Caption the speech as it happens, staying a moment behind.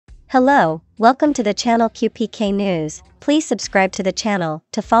Hello, welcome to the channel QPK News. Please subscribe to the channel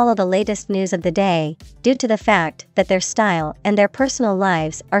to follow the latest news of the day. Due to the fact that their style and their personal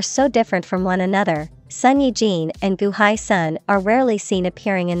lives are so different from one another, Sun Ye-jin and Gu Hai-sun are rarely seen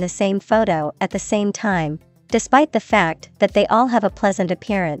appearing in the same photo at the same time. Despite the fact that they all have a pleasant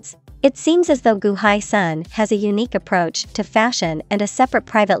appearance, it seems as though Gu Hai-sun has a unique approach to fashion and a separate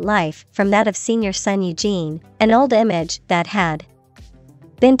private life from that of senior Sun Ye-jin, an old image that had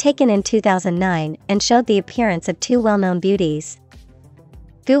been taken in 2009 and showed the appearance of two well-known beauties.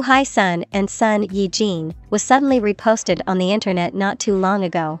 Gu Hai-sun and Sun Ye-jin was suddenly reposted on the internet not too long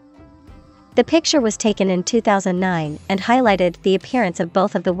ago. The picture was taken in 2009 and highlighted the appearance of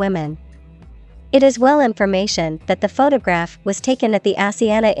both of the women. It is well information that the photograph was taken at the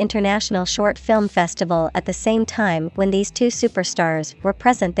Asiana International Short Film Festival at the same time when these two superstars were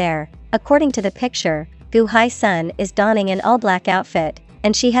present there. According to the picture, Gu Hai-sun is donning an all-black outfit,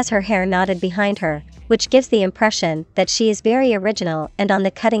 and she has her hair knotted behind her, which gives the impression that she is very original and on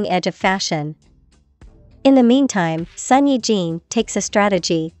the cutting edge of fashion. In the meantime, Sun Ye-jin takes a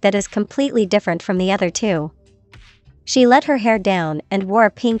strategy that is completely different from the other two. She let her hair down and wore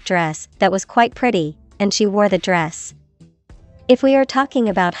a pink dress that was quite pretty, and she wore the dress. If we are talking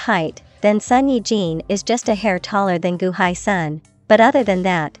about height, then Sun Ye-jin is just a hair taller than Gu Hai-sun, but other than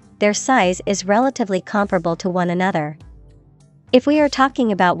that, their size is relatively comparable to one another. If we are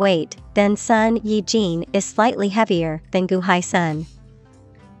talking about weight, then Sun Ye-jin is slightly heavier than Gu Hai-sun.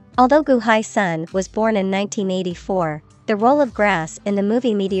 Although Gu Hai-sun was born in 1984, the role of grass in the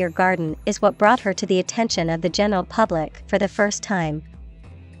movie Meteor Garden is what brought her to the attention of the general public for the first time.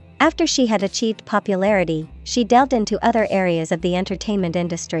 After she had achieved popularity, she delved into other areas of the entertainment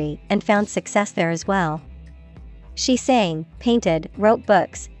industry and found success there as well. She sang, painted, wrote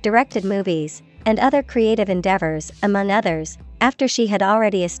books, directed movies, and other creative endeavors, among others. After she had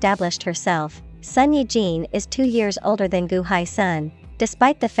already established herself, Sun Ye-jin is 2 years older than Gu Hai-sun,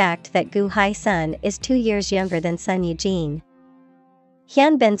 despite the fact that Gu Hai-sun is 2 years younger than Sun Ye-jin.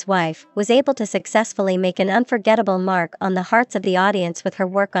 Hyun Bin's wife was able to successfully make an unforgettable mark on the hearts of the audience with her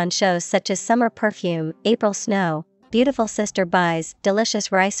work on shows such as Summer Perfume, April Snow, Beautiful Sister Buys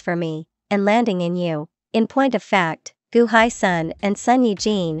Delicious Rice for Me, and Landing in You. In point of fact, Gu Hai-sun and Sun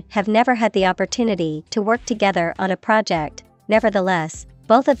Ye-jin have never had the opportunity to work together on a project. Nevertheless,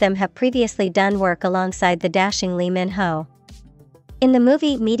 both of them have previously done work alongside the dashing Lee Min-ho. In the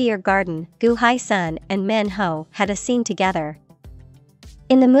movie Meteor Garden, Gu Hai-sun and Min-ho had a scene together.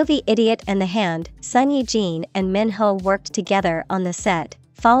 In the movie Idiot and the Hand, Sun Ye-jin and Min-ho worked together on the set.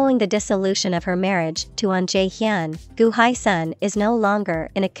 Following the dissolution of her marriage to Ahn Jae-hyun, Gu Hai-sun is no longer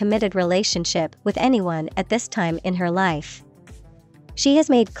in a committed relationship with anyone at this time in her life. She has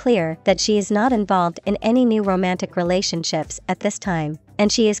made clear that she is not involved in any new romantic relationships at this time, and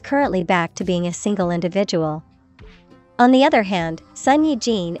she is currently back to being a single individual. On the other hand, Sun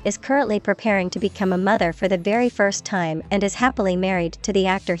Ye-jin is currently preparing to become a mother for the very first time and is happily married to the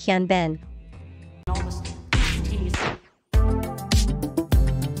actor Hyun Bin.